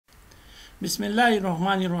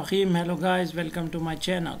Bismillahirrahmanirrahim. Hello guys, welcome to my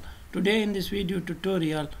channel. Today in this video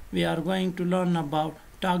tutorial we are going to learn about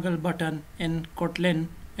toggle button in Kotlin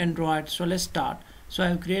Android. So let's start. So I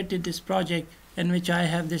have created this project in which I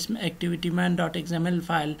have this activityman.xml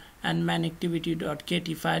file and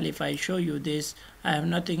manActivity.kt file. If I show you this, I have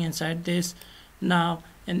nothing inside this. Now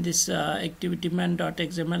in this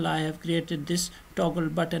activityman.xml I have created this toggle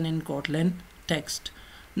button in Kotlin text.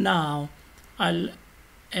 Now I'll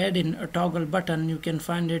add in a toggle button. You can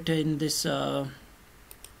find it in this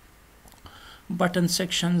button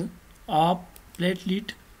section of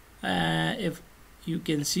Platelet. If you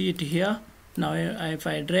can see it here. Now if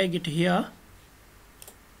I drag it here,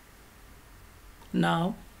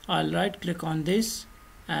 now I'll right click on this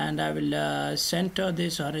and I will center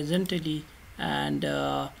this horizontally and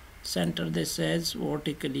center this as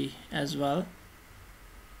vertically as well,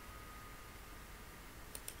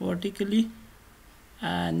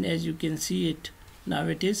 and as you can see it, now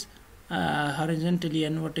it is horizontally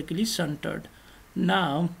and vertically centered.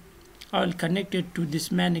 Now I will connect it to this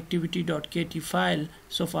manActivity.kt file.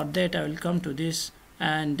 So for that I will come to this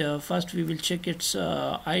and first we will check its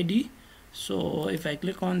ID. So if I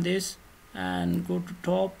click on this and go to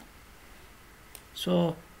top,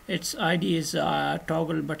 so its ID is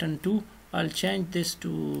ToggleButton2. I'll change this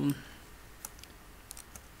to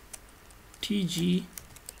ToggleButton,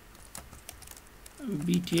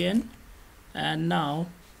 and now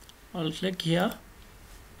I'll click here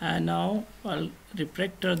and now I'll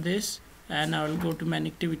refactor this and I will go to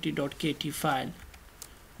manActivity.kt file.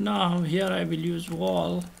 Now here I will use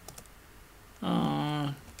wall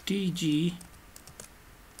tg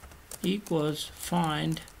equals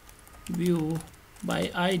find view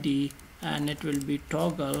by ID, and it will be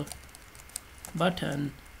toggle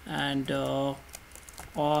button and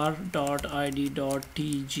r.id.tg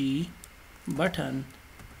button,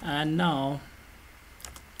 and now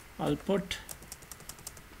I'll put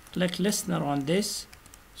click listener on this.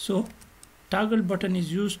 So toggle button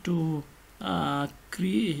is used to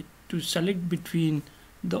select between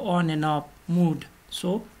the on and off mode.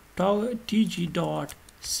 So tg dot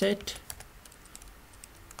set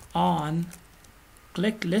on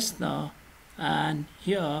click listener, and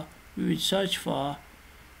here we will search for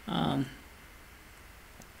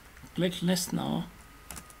click listener,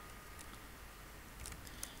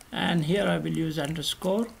 and here I will use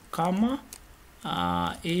underscore comma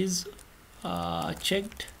is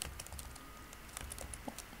checked,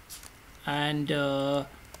 and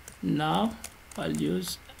now I'll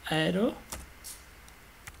use arrow.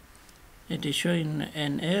 It is showing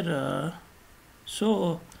an error,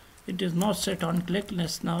 so it is not set on click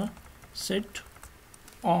listener, set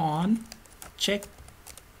on check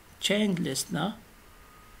change listener,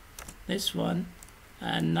 this one,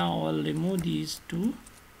 and now I'll remove these two,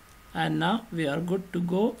 and now we are good to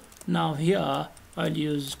go. Now here I'll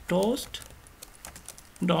use toast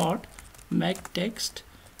dot make text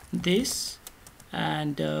this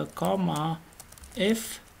and comma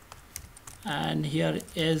if, and here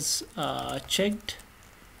is checked.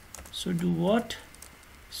 So do what?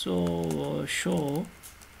 So show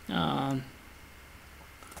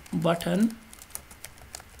button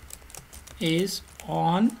is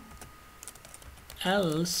on,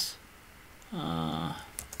 else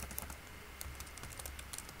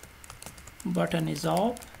button is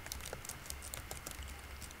off,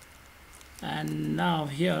 and now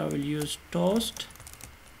here I will use toast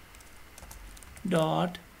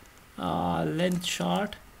dot length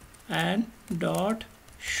short and dot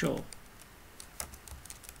show.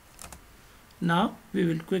 Now we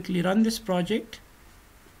will quickly run this project.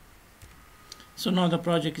 So now the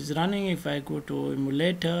project is running. If I go to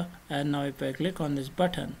emulator and now if I click on this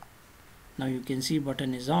button, now you can see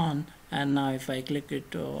button is on, and now if I click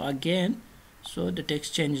it again, so the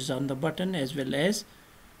text changes on the button as well as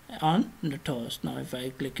on the toast. Now if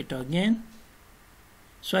I click it again.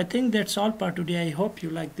 So I think that's all for today. I hope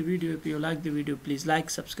you like the video. If you like the video, please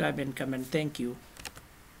like, subscribe and comment. Thank you.